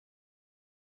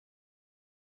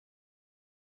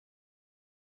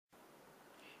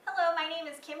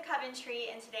Kim Coventry,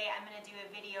 and today I'm going to do a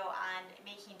video on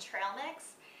making trail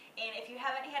mix. And if you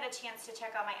haven't had a chance to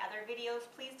check out my other videos,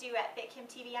 please do at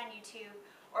FitKimTV on YouTube,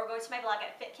 or go to my blog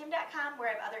at fitkim.com where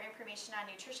I have other information on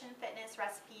nutrition, fitness,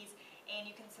 recipes, and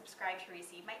you can subscribe to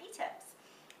receive my e-tips.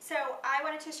 So I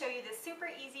wanted to show you this super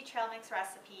easy trail mix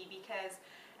recipe because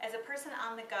as a person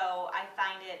on the go, I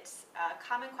find it a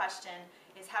common question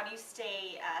is how do you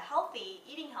stay healthy,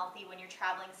 eating healthy when you're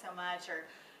traveling so much, or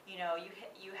you know,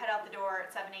 you head out the door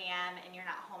at 7 a.m. and you're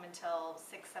not home until 6,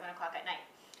 7 o'clock at night.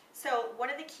 So one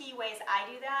of the key ways I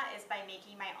do that is by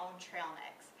making my own trail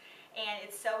mix. And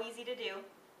it's so easy to do,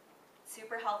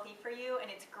 super healthy for you, and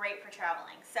it's great for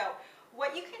traveling. So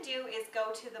what you can do is go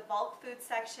to the bulk food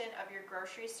section of your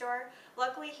grocery store.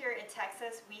 Luckily here in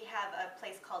Texas, we have a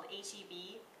place called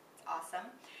HEB. It's awesome.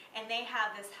 And they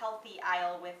have this healthy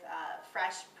aisle with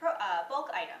fresh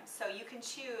bulk items. So you can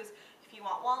choose, if you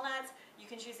want walnuts, you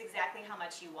can choose exactly how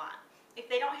much you want. If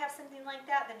they don't have something like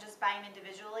that, then just buy them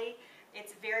individually.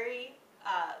 It's very,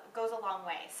 goes a long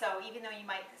way. So even though you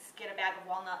might get a bag of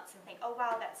walnuts and think, oh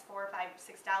wow, that's $4, $5,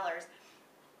 $6,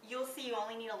 you'll see you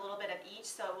only need a little bit of each,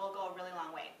 so it will go a really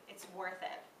long way. It's worth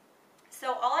it.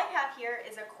 So all I have here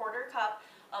is a 1/4 cup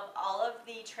of all of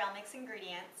the trail mix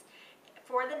ingredients.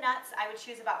 For the nuts, I would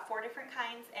choose about 4 different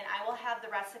kinds, and I will have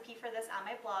the recipe for this on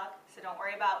my blog, so don't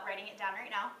worry about writing it down right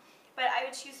now. But I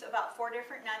would choose about 4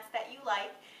 different nuts that you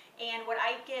like, and what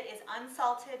I get is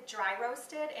unsalted, dry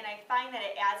roasted, and I find that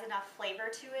it adds enough flavor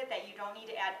to it that you don't need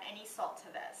to add any salt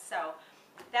to this. So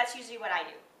that's usually what I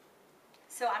do.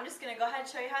 So I'm just going to go ahead and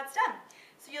show you how it's done.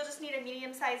 So you'll just need a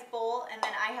medium-sized bowl, and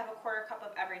then I have a 1/4 cup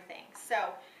of everything.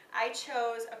 So I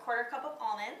chose a 1/4 cup of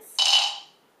almonds.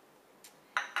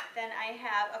 Then I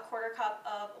have a 1/4 cup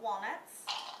of walnuts.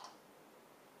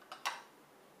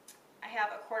 I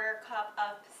have a 1/4 cup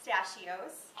of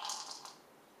pistachios.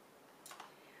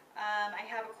 I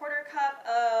have a 1/4 cup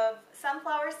of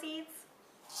sunflower seeds.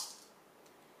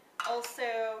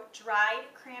 Also dried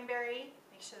cranberry.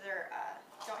 Make sure they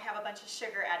don't have a bunch of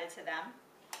sugar added to them.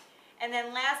 And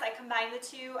then last, I combine the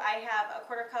two. I have a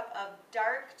 1/4 cup of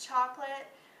dark chocolate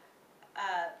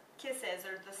kisses,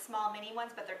 or the small mini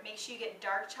ones, but make sure you get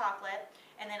dark chocolate,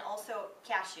 and then also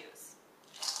cashews.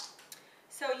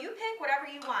 So you pick whatever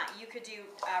you want. You could do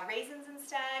raisins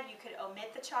instead, you could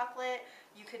omit the chocolate,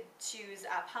 you could choose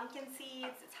pumpkin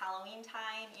seeds, it's Halloween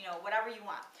time, you know, whatever you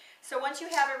want. So once you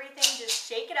have everything, just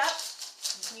shake it up.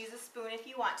 You can use a spoon if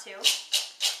you want to.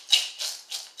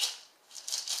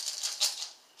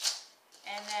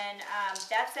 And then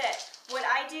that's it. What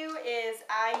I do is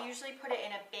I usually put it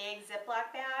in a big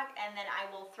Ziploc bag, and then I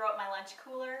will throw it in my lunch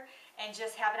cooler and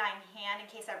just have it on hand in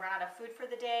case I run out of food for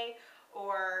the day,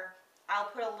 or I'll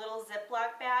put a little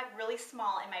Ziploc bag, really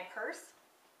small, in my purse.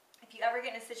 If you ever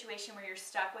get in a situation where you're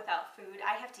stuck without food,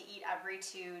 I have to eat every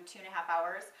 2.5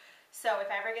 hours. So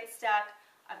if I ever get stuck,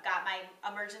 I've got my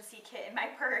emergency kit in my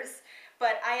purse.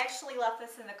 But I actually left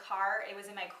this in the car. It was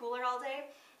in my cooler all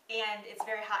day. And it's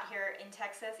very hot here in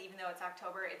Texas, even though it's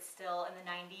October, it's still in the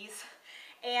 90s.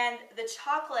 And the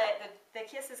chocolate, the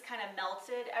kisses kind of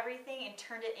melted everything and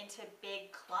turned it into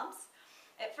big clumps.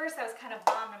 At first I was kind of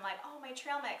bummed. I'm like, oh, my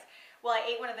trail mix. Well, I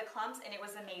ate one of the clumps and it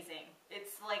was amazing.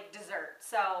 It's like dessert.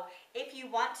 So if you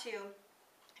want to,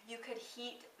 you could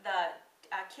heat the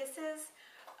kisses.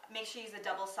 Make sure you use a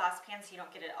double saucepan so you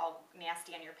don't get it all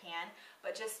nasty on your pan,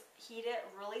 but just heat it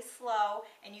really slow,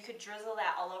 and you could drizzle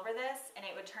that all over this and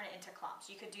it would turn it into clumps.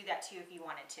 You could do that too if you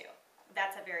wanted to.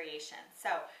 That's a variation.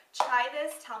 So try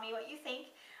this, tell me what you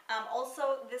think.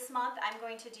 Also this month I'm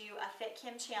going to do a Fit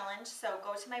Kim challenge, so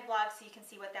go to my blog so you can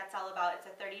see what that's all about. It's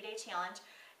a 30-day challenge.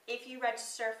 If you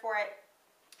register for it,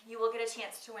 you will get a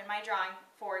chance to win my drawing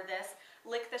for this.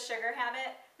 Lick the Sugar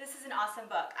Habit. This is an awesome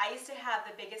book. I used to have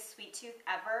the biggest sweet tooth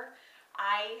ever.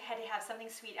 I had to have something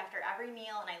sweet after every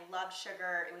meal, and I loved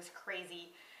sugar. It was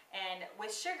crazy. And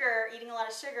with sugar, eating a lot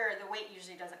of sugar, the weight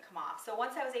usually doesn't come off. So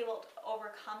once I was able to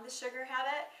overcome the sugar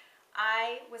habit,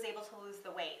 I was able to lose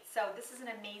the weight. So this is an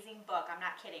amazing book. I'm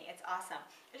not kidding. It's awesome.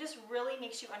 It just really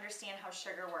makes you understand how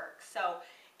sugar works. So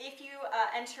if you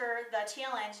enter the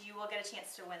challenge, you will get a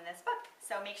chance to win this book.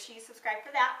 So make sure you subscribe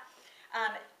for that.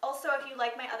 Also, if you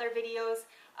like my other videos,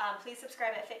 please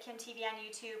subscribe at FitKimTV on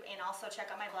YouTube, and also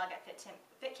check out my blog at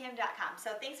fitkim.com.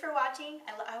 So thanks for watching.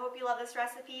 I hope you love this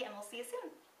recipe, and we'll see you soon.